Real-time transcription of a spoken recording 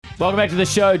Welcome back to the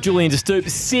show. Julian De Stoop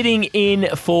sitting in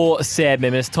for Sad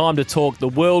Mem. It's time to talk the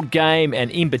World Game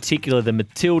and in particular the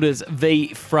Matildas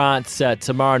v France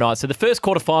tomorrow night. So the first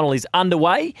quarterfinal is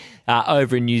underway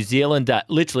over in New Zealand.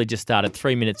 Literally just started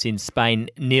 3 minutes in. Spain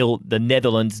 0, the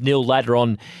Netherlands 0. Later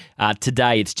on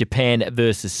today it's Japan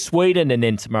versus Sweden, and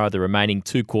then tomorrow the remaining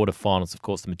two quarterfinals. Of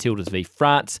course, the Matildas v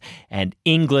France and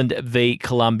England v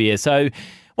Colombia. So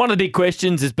one of the big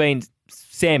questions has been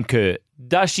Sam Kerr.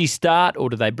 Does she start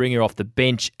or do they bring her off the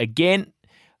bench again?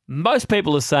 Most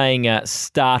people are saying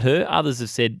start her. Others have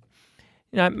said,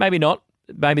 maybe not.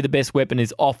 Maybe the best weapon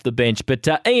is off the bench. But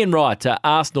Ian Wright,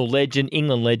 Arsenal legend,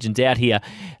 England legend, out here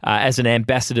as an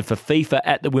ambassador for FIFA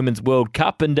at the Women's World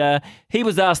Cup. And he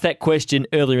was asked that question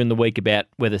earlier in the week about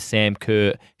whether Sam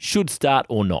Kerr should start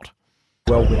or not.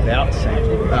 Well, without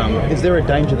Sam, is there a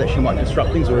danger that she might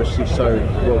disrupt things, or is she so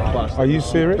world-class? Are you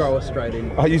serious? Throw her straight in.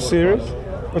 Are you serious?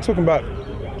 We're talking about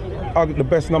the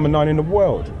best number 9 in the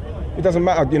world. It doesn't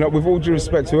matter, with all due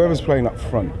respect to whoever's playing up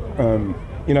front.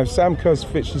 Sam Kerr's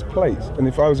fit, she plays. And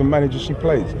if I was a manager, she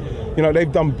plays.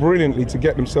 They've done brilliantly to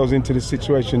get themselves into this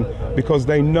situation because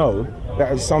they know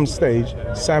that at some stage,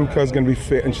 Sam Kerr's going to be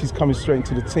fit and she's coming straight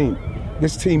into the team.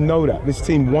 This team know that. This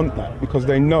team want that because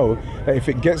they know that if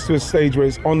it gets to a stage where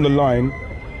it's on the line,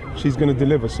 she's going to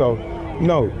deliver. So,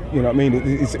 no,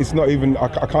 It's not even, I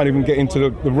can't even get into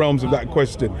the realms of that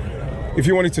question. If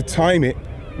you wanted to time it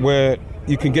where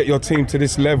you can get your team to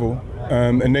this level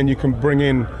and then you can bring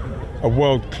in a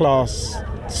world-class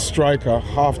striker,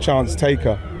 half-chance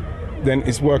taker, then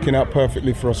it's working out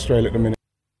perfectly for Australia at the minute.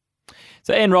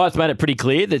 So Ian Wright's made it pretty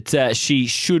clear that she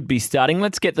should be starting.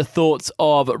 Let's get the thoughts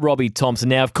of Robbie Thomson.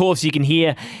 Now, of course, you can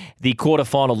hear the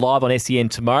quarterfinal live on SEN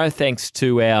tomorrow thanks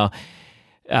to our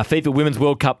FIFA Women's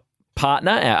World Cup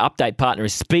partner. Our update partner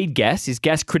is Speed Gas. Is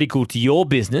gas critical to your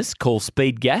business? Call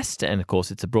Speed Gas. And, of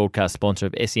course, it's a broadcast sponsor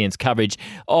of SEN's coverage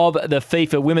of the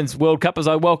FIFA Women's World Cup as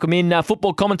I welcome in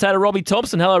football commentator Robbie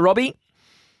Thomson. Hello, Robbie.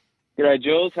 G'day,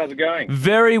 Jules. How's it going?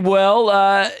 Very well.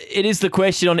 It is the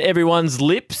question on everyone's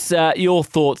lips. Your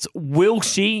thoughts. Will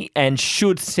she and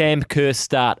should Sam Kerr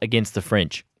start against the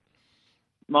French?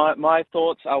 My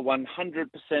thoughts are 100%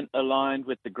 aligned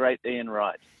with the great Ian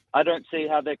Wright. I don't see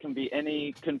how there can be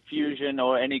any confusion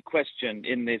or any question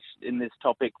in this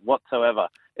topic whatsoever.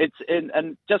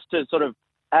 And just to sort of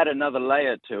add another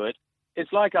layer to it,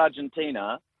 it's like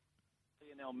Argentina,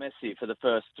 Lionel Messi for the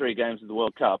first 3 games of the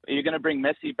World Cup. Are you going to bring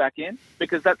Messi back in?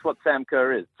 Because that's what Sam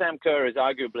Kerr is. Sam Kerr is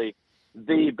arguably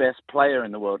the best player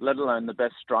in the world, let alone the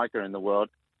best striker in the world.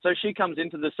 So she comes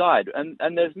into the side,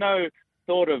 and there's no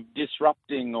thought of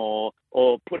disrupting or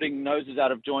putting noses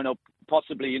out of joint or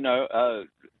possibly,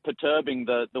 perturbing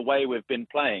the way we've been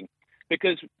playing,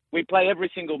 because we play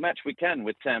every single match we can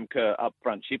with Sam Kerr up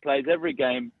front. She plays every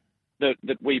game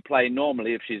that we play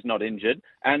normally if she's not injured,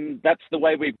 and that's the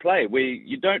way we play.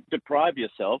 You don't deprive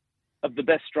yourself of the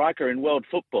best striker in world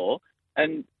football,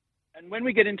 and when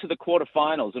we get into the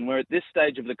quarterfinals and we're at this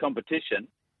stage of the competition,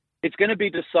 it's going to be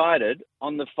decided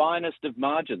on the finest of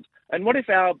margins. And what if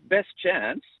our best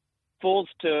chance falls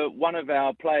to one of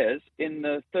our players in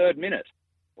the 3rd minute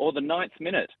or the 9th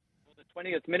minute or the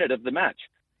 20th minute of the match,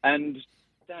 and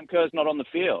Sam Kerr's not on the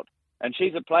field? And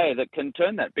she's a player that can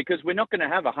turn that, because we're not going to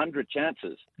have 100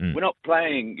 chances. We're not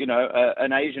playing,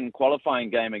 an Asian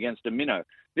qualifying game against a minnow.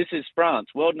 This is France,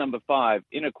 world number 5,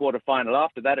 in a quarterfinal.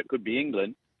 After that, it could be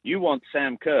England. You want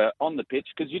Sam Kerr on the pitch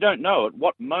because you don't know at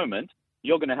what moment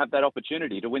you're going to have that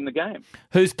opportunity to win the game.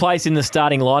 Whose place in the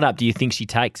starting lineup do you think she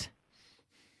takes?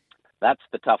 That's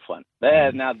the tough one.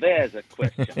 Now there's a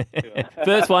question.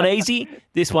 First one easy,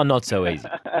 this one not so easy.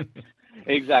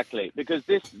 Exactly, because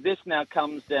this now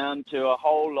comes down to a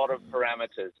whole lot of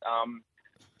parameters.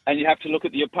 And you have to look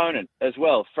at the opponent as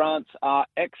well. France are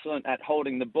excellent at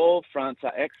holding the ball. France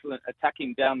are excellent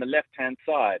attacking down the left-hand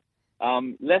side.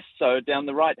 Less so down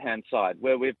the right-hand side,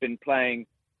 where we've been playing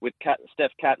with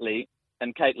Steph Catley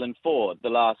and Caitlin Ford the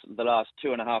last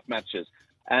 2.5 matches.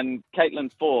 And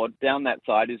Caitlin Ford down that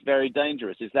side is very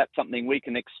dangerous. Is that something we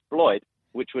can exploit,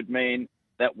 which would mean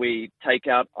that we take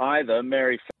out either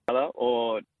Mary Fowler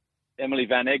or Emily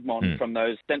Van Egmond from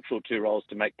those central 2 roles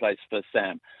to make place for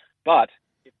Sam? But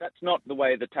if that's not the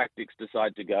way the tactics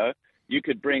decide to go, you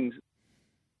could bring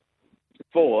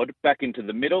Ford back into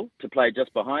the middle to play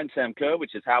just behind Sam Kerr,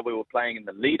 which is how we were playing in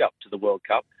the lead up to the World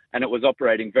Cup, and it was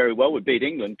operating very well. We beat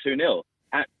England 2-0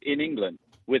 in England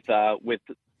with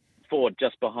Ford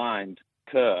just behind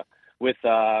Kerr, with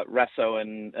Rasso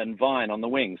and Vine on the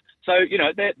wings. So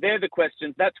they're the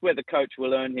questions. That's where the coach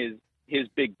will earn his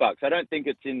big bucks. I don't think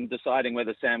it's in deciding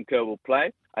whether Sam Kerr will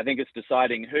play. I think it's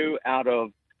deciding who out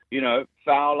of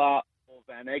Fowler or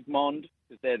Van Egmond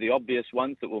because they're the obvious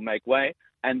ones that will make way,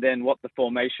 and then what the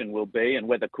formation will be and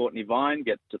whether Courtney Vine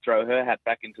gets to throw her hat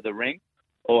back into the ring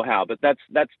or how. But that's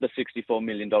the $64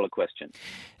 million question.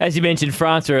 As you mentioned,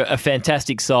 France are a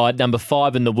fantastic side, number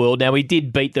 5 in the world. Now, we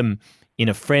did beat them in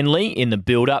a friendly in the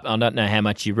build-up. I don't know how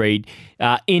much you read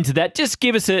into that. Just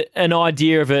give us an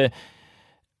idea of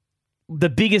the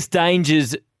biggest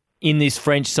dangers in this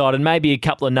French side and maybe a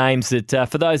couple of names that,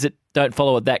 for those that don't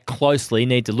follow it that closely,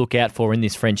 need to look out for in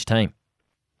this French team.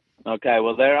 Okay,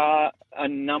 well, there are a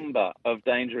number of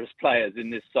dangerous players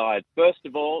in this side. First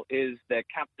of all is their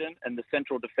captain and the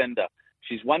central defender.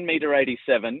 She's 1.87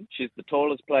 m. She's the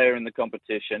tallest player in the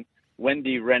competition,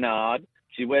 Wendy Renard.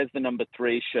 She wears the number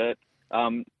 3 shirt.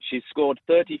 She's scored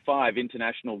 35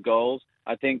 international goals.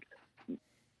 I think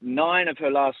 9 of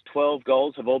her last 12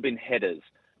 goals have all been headers.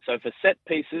 So for set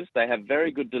pieces, they have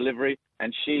very good delivery,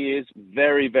 and she is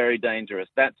very, very dangerous.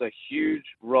 That's a huge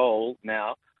role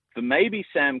now for maybe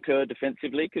Sam Kerr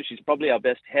defensively, because she's probably our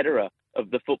best headerer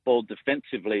of the football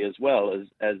defensively as well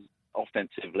as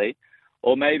offensively.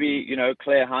 Or maybe,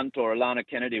 Claire Hunt or Alana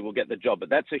Kennedy will get the job, but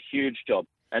that's a huge job.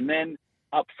 And then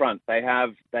up front, they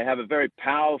have a very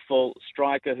powerful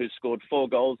striker who's scored 4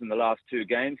 goals in the last 2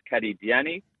 games, Kadi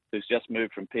Diani, who's just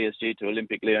moved from PSG to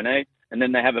Olympique Lyonnais. And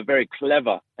then they have a very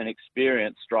clever and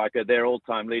experienced striker, their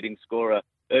all-time leading scorer,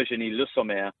 Eugénie Le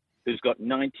Sommer, who's got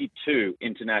 92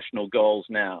 international goals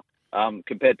now,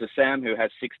 compared to Sam, who has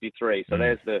 63. So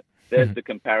there's the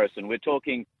comparison. We're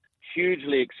talking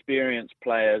hugely experienced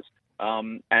players,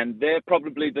 and they're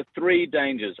probably the 3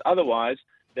 dangers. Otherwise,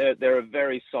 they're a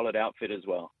very solid outfit as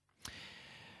well.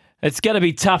 It's going to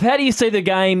be tough. How do you see the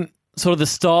game, sort of the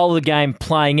style of the game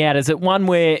playing out? Is it one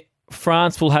where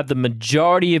France will have the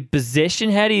majority of possession?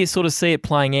 How do you sort of see it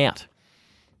playing out?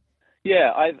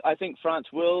 Yeah, I think France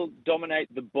will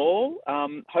dominate the ball,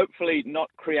 hopefully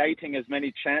not creating as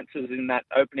many chances in that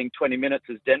opening 20 minutes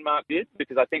as Denmark did,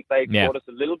 because I think they caught us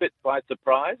a little bit by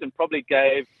surprise and probably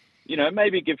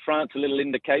maybe give France a little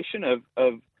indication of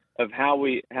how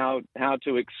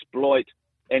to exploit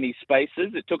any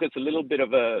spaces. It took us a little bit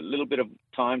of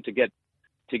time to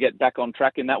get back on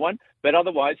track in that one. But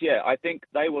otherwise, I think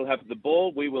they will have the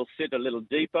ball. We will sit a little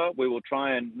deeper. We will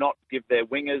try and not give their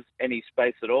wingers any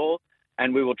space at all.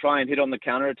 And we will try and hit on the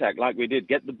counter-attack like we did.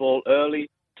 Get the ball early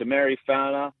to Mary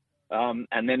Fowler,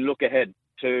 and then look ahead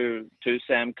to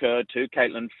Sam Kerr, to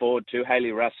Caitlin Ford, to Hayley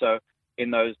Rasso in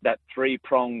that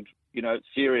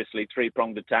seriously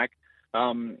three-pronged attack,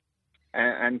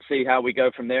 and see how we go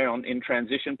from there on in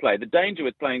transition play. The danger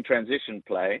with playing transition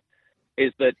play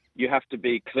is that you have to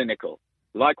be clinical,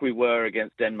 like we were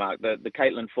against Denmark. The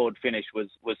Caitlin Ford finish was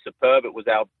superb. It was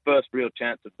our first real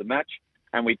chance of the match,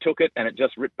 and we took it, and it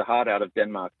just ripped the heart out of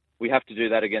Denmark. We have to do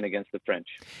that again against the French.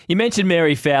 You mentioned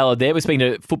Mary Fowler there. We're speaking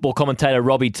to football commentator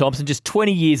Robbie Thomson, just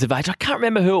 20 years of age. I can't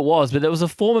remember who it was, but there was a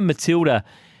former Matilda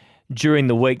during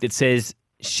the week that says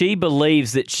she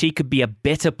believes that she could be a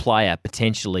better player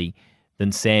potentially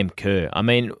than Sam Kerr. I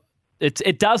mean,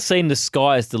 it does seem the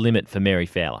sky is the limit for Mary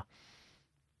Fowler.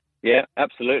 Yeah,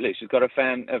 absolutely. She's got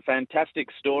a fantastic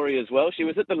story as well. She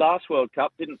was at the last World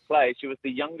Cup, didn't play. She was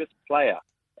the youngest player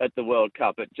at the World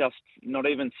Cup at just not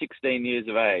even 16 years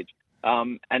of age.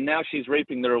 And now she's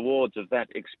reaping the rewards of that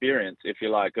experience, if you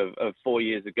like, of 4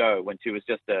 years ago when she was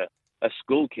just a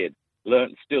school kid,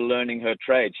 still learning her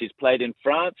trade. She's played in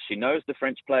France. She knows the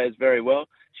French players very well.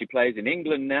 She plays in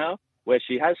England now, where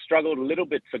she has struggled a little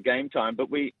bit for game time,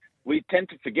 but we tend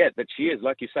to forget that she is,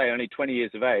 like you say, only 20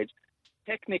 years of age.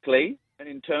 Technically, and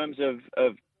in terms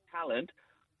of talent,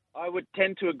 I would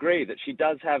tend to agree that she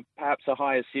does have perhaps a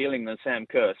higher ceiling than Sam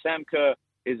Kerr. Sam Kerr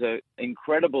is an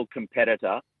incredible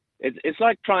competitor. It's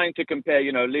like trying to compare,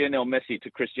 Lionel Messi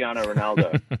to Cristiano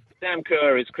Ronaldo. Sam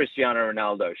Kerr is Cristiano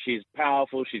Ronaldo. She's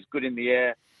powerful, she's good in the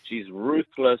air, she's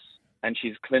ruthless, and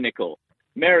she's clinical.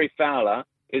 Mary Fowler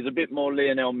is a bit more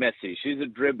Lionel Messi. She's a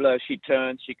dribbler, she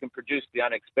turns, she can produce the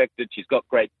unexpected, she's got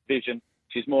great vision.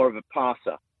 She's more of a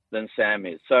passer than Sam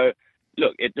is. So,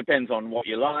 look, it depends on what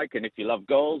you like and if you love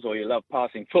goals or you love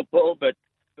passing football, but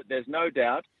there's no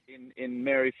doubt in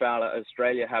Mary Fowler,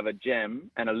 Australia have a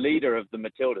gem and a leader of the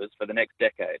Matildas for the next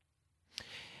decade.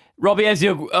 Robbie, as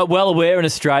you're well aware, in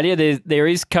Australia, there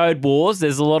is code wars.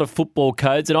 There's a lot of football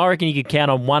codes, and I reckon you could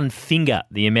count on one finger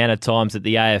the amount of times that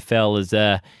the AFL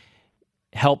has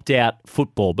helped out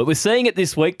football. But we're seeing it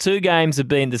this week. 2 games have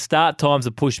been, the start times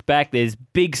are pushed back. There's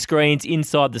big screens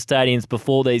inside the stadiums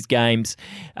before these games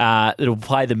that'll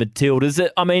play the Matildas.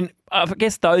 I mean, I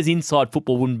guess those inside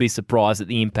football wouldn't be surprised at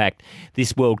the impact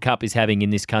this World Cup is having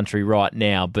in this country right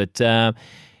now. But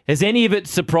Has any of it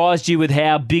surprised you with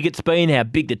how big it's been, how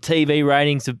big the TV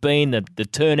ratings have been, the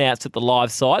turnouts at the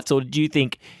live sites? Or do you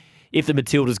think if the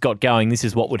Matildas got going, this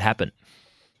is what would happen?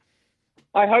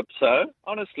 I hope so.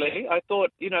 Honestly, I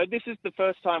thought, this is the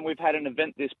first time we've had an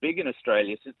event this big in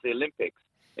Australia since the Olympics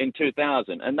in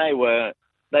 2000, and they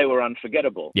were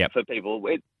unforgettable for people.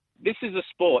 This is a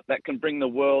sport that can bring the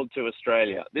world to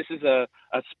Australia. This is a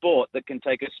sport that can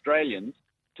take Australians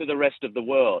to the rest of the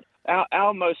world.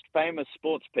 Our most famous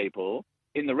sports people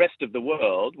in the rest of the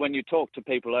world, when you talk to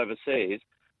people overseas,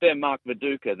 they're Mark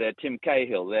Viduka, they're Tim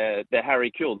Cahill, they're Harry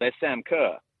Kewell, they're Sam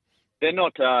Kerr. They're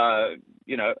not, an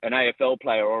AFL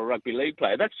player or a rugby league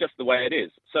player. That's just the way it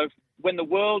is. So when the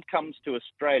world comes to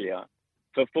Australia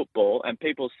for football and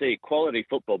people see quality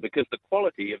football, because the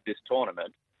quality of this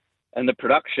tournament and the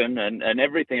production and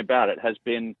everything about it has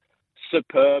been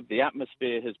superb. The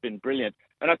atmosphere has been brilliant.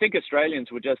 And I think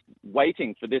Australians were just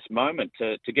waiting for this moment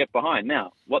to get behind.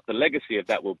 Now, what the legacy of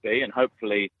that will be, and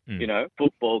hopefully,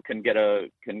 football can get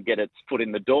its foot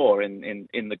in the door in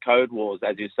the code wars,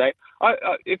 as you say.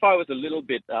 If I was a little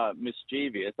bit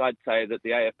mischievous, I'd say that the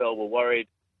AFL were worried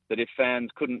that if fans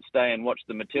couldn't stay and watch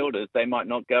the Matildas, they might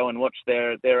not go and watch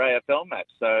their AFL match.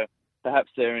 So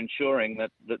perhaps they're ensuring that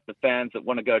the fans that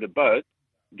want to go to both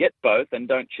get both and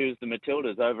don't choose the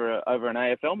Matildas over an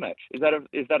AFL match. Is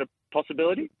that a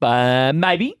possibility?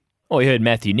 Maybe. Well, we heard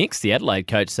Matthew Nicks, the Adelaide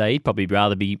coach, say he'd probably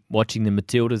rather be watching the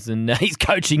Matildas than he's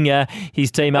coaching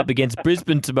his team up against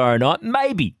Brisbane tomorrow night.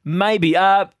 Maybe.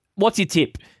 What's your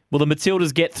tip? Will the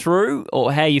Matildas get through,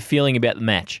 or how are you feeling about the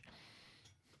match?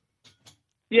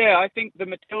 Yeah, I think the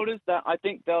Matildas, I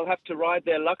think they'll have to ride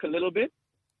their luck a little bit.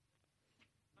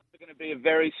 It's going to be a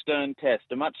very stern test,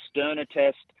 a much sterner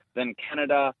test than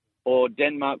Canada or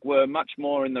Denmark were, much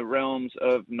more in the realms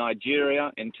of Nigeria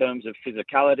in terms of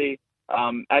physicality.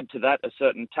 Add to that a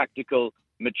certain tactical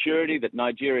maturity that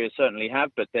Nigeria certainly have,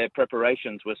 but their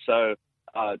preparations were so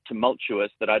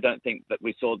tumultuous that I don't think that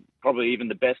we saw probably even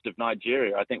the best of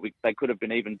Nigeria. I think they could have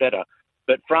been even better.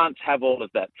 But France have all of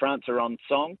that. France are on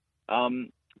song.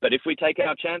 But if we take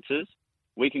our chances,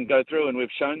 we can go through, and we've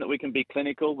shown that we can be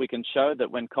clinical. We can show that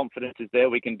when confidence is there,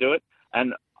 we can do it.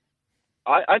 And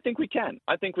I think we can.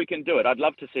 I think we can do it. I'd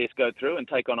love to see us go through and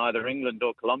take on either England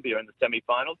or Colombia in the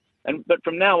semi-finals. But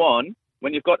from now on,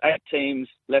 when you've got 8 teams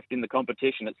left in the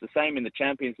competition, it's the same in the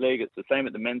Champions League, it's the same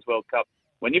at the Men's World Cup.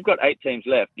 When you've got 8 teams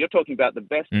left, you're talking about the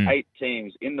best 8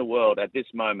 teams in the world at this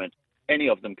moment. Any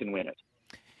of them can win it.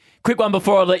 Quick one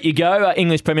before I let you go.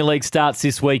 English Premier League starts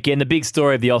this weekend. The big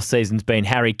story of the off-season's been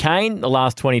Harry Kane. The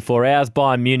last 24 hours,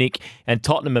 Bayern Munich and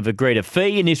Tottenham have agreed a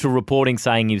fee. Initial reporting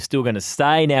saying he was still going to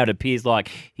stay. Now it appears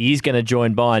like he is going to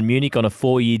join Bayern Munich on a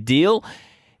 4-year deal.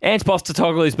 Ange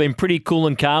Postecoglou has been pretty cool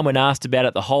and calm when asked about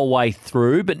it the whole way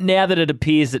through. But now that it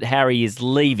appears that Harry is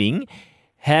leaving,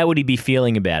 how would he be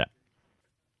feeling about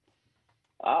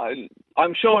it?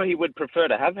 I'm sure he would prefer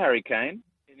to have Harry Kane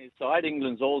his side.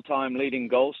 England's all-time leading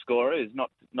goal scorer is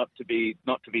not to be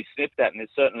sniffed at, and is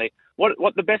certainly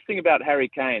what the best thing about Harry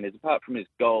Kane is, apart from his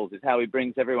goals, is how he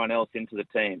brings everyone else into the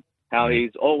team. How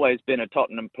he's always been a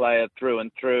Tottenham player through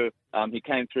and through. He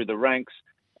came through the ranks,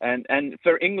 and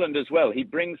for England as well, he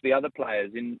brings the other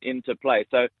players into play.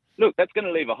 So look, that's going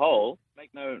to leave a hole.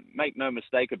 Make no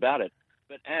mistake about it.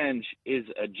 But Ange is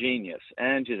a genius.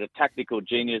 Ange is a tactical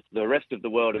genius. The rest of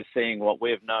the world is seeing what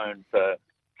we've known for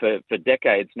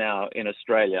decades now in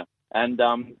Australia. And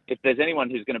if there's anyone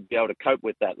who's going to be able to cope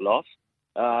with that loss,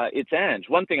 it's Ange.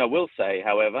 One thing I will say,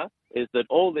 however, is that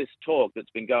all this talk that's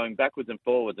been going backwards and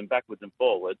forwards,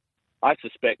 I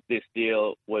suspect this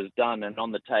deal was done and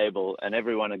on the table, and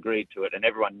everyone agreed to it, and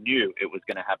everyone knew it was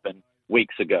going to happen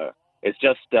weeks ago. It's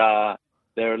just there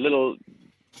are little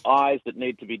I's that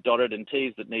need to be dotted and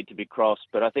T's that need to be crossed.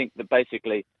 But I think that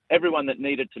basically everyone that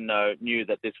needed to know knew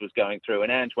that this was going through,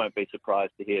 and Ange won't be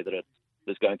surprised to hear that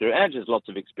it's going through. Ange has lots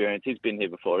of experience. He's been here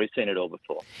before. He's seen it all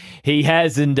before. He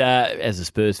has, and as a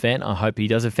Spurs fan, I hope he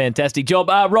does a fantastic job.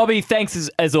 Robbie, thanks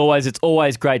as always. It's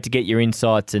always great to get your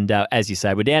insights. And as you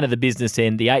say, we're down to the business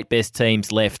end, the 8 best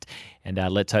teams left, and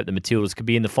let's hope the Matildas could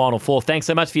be in the Final Four. Thanks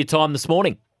so much for your time this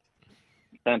morning.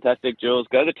 Fantastic, Jules.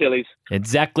 Go the Tillies.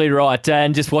 Exactly right.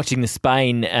 And just watching the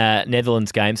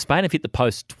Spain-Netherlands game, Spain have hit the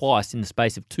post twice in the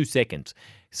space of 2 seconds.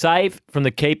 Save from the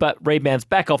keeper, rebounds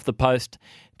back off the post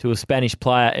to a Spanish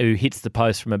player who hits the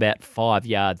post from about 5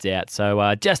 yards out.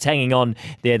 So just hanging on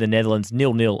there, the Netherlands,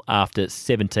 0-0 after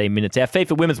 17 minutes. Our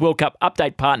FIFA Women's World Cup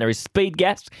update partner is Speed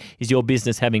Gas. Is your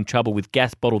business having trouble with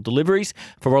gas bottle deliveries?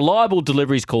 For reliable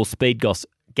deliveries, call Speed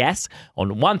Gas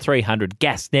on 1300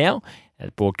 GAS now. as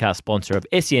broadcast sponsor of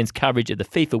SEN's coverage of the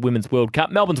FIFA Women's World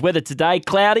Cup. Melbourne's weather today,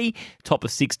 cloudy, top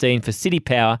of 16 for City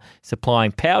Power,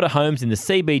 supplying power to homes in the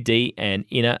CBD and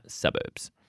inner suburbs.